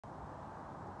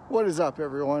What is up,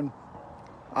 everyone?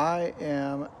 I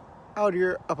am out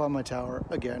here up on my tower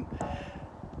again.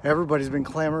 Everybody's been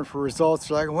clamoring for results.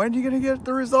 They're like, when are you gonna get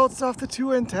the results off the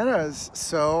two antennas?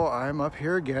 So I'm up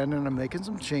here again and I'm making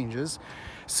some changes.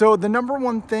 So the number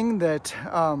one thing that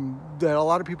that a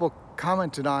lot of people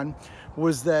commented on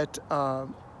was that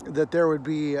that there would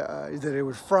be that it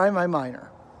would fry my miner.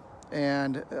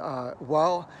 And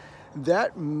while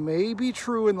that may be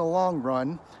true in the long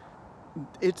run,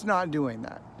 it's not doing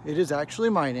that. It is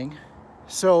actually mining.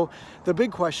 So the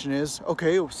big question is,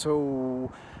 okay,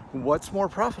 so what's more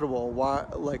profitable? Why,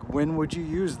 like, when would you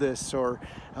use this, or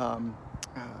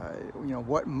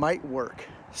what might work?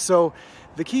 So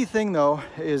the key thing though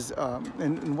is,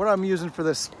 and what I'm using for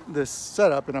this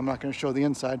setup, and I'm not going to show the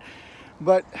inside,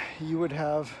 but you would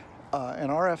have an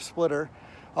RF splitter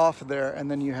off of there,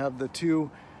 and then you have the two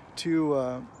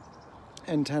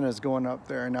antennas going up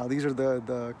there. Now these are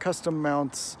the custom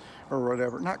mounts, or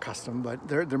whatever, not custom, but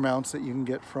they're mounts that you can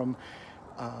get from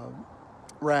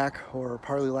Rack or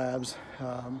Parley Labs,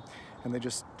 and they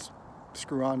just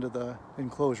screw onto the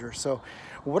enclosure. So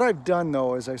what I've done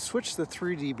though is I switched the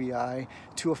 3 dBi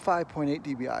to a 5.8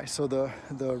 dBi. So the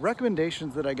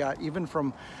recommendations that I got even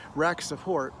from Rack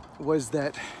support was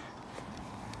that,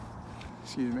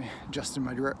 excuse me, adjusting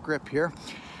my grip here,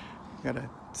 gotta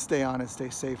stay on and stay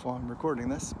safe while I'm recording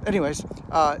this. Anyways,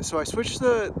 so I switched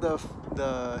the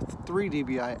 3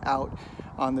 dBi out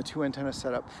on the two antenna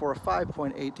setup for a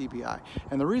 5.8 dBi.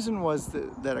 And the reason was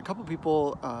that a couple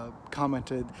people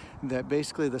commented that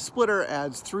basically the splitter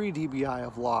adds 3 dBi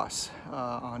of loss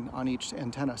on each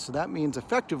antenna. So that means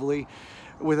effectively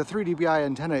with a 3 dBi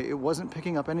antenna, it wasn't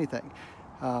picking up anything.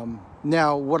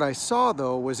 Now what I saw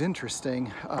though was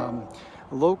interesting.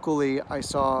 Locally, I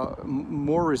saw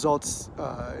more results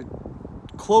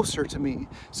closer to me.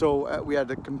 So we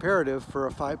had a comparative for a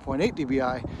 5.8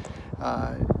 dBi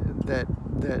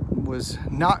that was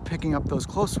not picking up those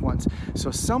close ones. So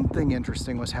something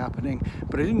interesting was happening,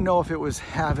 but I didn't know if it was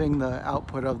having the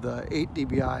output of the 8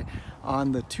 dBi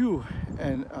on the two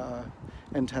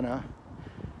antenna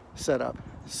setup.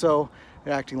 So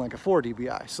acting like a 4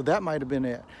 dBi. So that might have been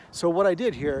it. So what I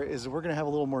did here is we're going to have a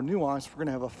little more nuance. We're going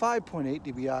to have a 5.8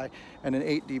 dBi and an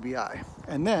 8 dBi.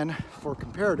 And then for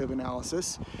comparative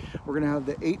analysis, we're going to have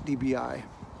the 8 dBi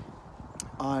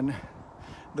on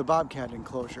the Bobcat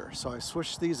enclosure. So I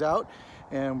switched these out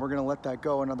and we're going to let that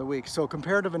go another week. So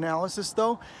comparative analysis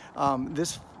though,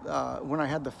 when I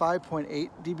had the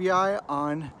 5.8 dBi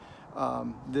on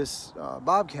this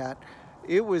Bobcat,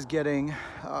 it was getting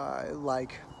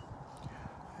like,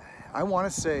 I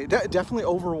want to say definitely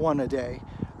over 1 a day.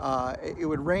 It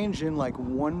would range in like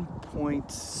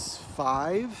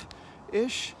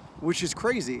 1.5-ish, which is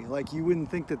crazy. Like, you wouldn't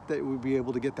think that they would be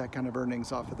able to get that kind of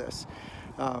earnings off of this.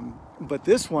 But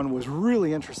this one was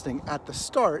really interesting. At the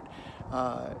start,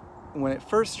 when it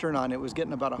first turned on, it was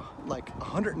getting about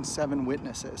 107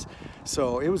 witnesses.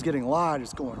 So it was getting a lot,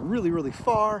 it's going really, really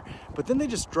far, but then they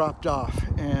just dropped off.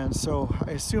 And so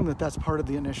I assume that that's part of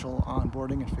the initial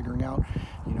onboarding and figuring out,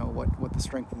 what the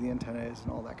strength of the antenna is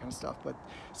and all that kind of stuff. But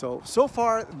so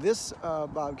far this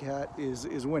Bobcat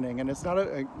is winning, and it's not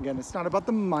it's not about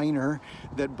the miner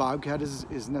that Bobcat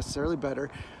is necessarily better.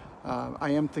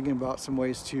 I am thinking about some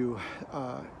ways to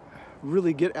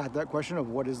really get at that question of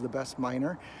what is the best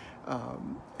miner,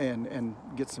 and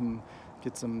get some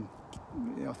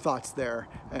thoughts there.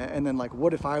 And then, like,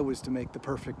 what if I was to make the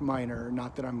perfect miner?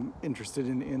 Not that I'm interested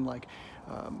in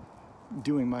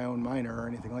doing my own miner or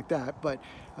anything like that, but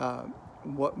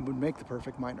what would make the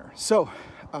perfect miner? So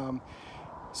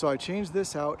I changed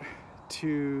this out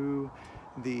to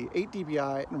the 8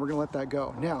 dBi, and we're gonna let that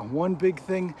go. Now, one big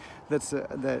thing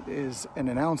that is an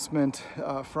announcement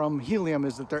from Helium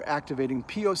is that they're activating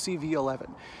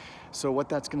POCV11. So what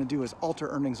that's going to do is alter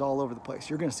earnings all over the place.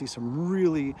 You're going to see some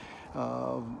really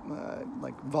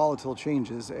volatile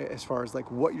changes as far as like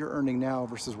what you're earning now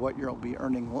versus what you'll be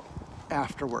earning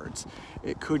afterwards.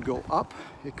 It could go up,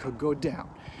 it could go down.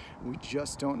 We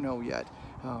just don't know yet.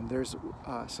 There's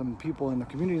some people in the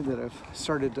community that have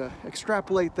started to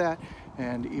extrapolate that,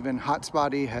 and even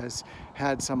Hotspotty has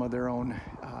had some of their own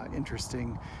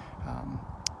interesting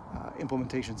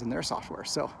implementations in their software.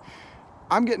 So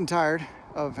I'm getting tired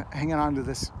of hanging on to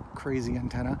this crazy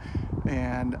antenna,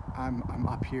 and I'm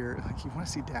up here. Like, you want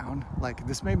to see down? Like,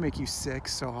 this may make you sick,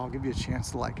 so I'll give you a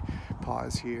chance to like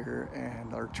pause here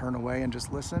or turn away and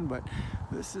just listen. But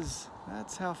that's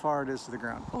how far it is to the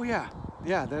ground. Oh yeah,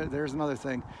 there's another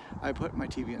thing. I put my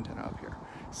TV antenna up here,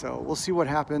 so we'll see what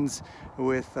happens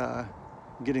with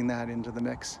getting that into the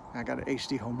mix. I got an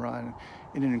HD home run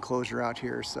in an enclosure out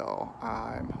here, so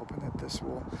I'm hoping that this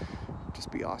will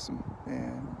just be awesome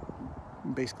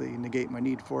and basically negate my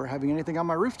need for having anything on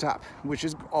my rooftop, which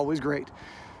is always great.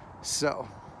 So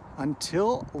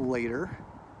until later.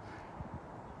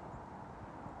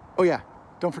 Oh yeah,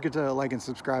 don't forget to like and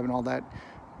subscribe and all that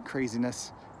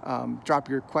craziness. Drop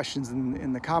your questions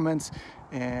in the comments,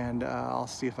 and I'll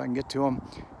see if I can get to them.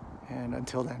 And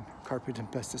until then, Carpe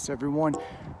Tempestus, everyone.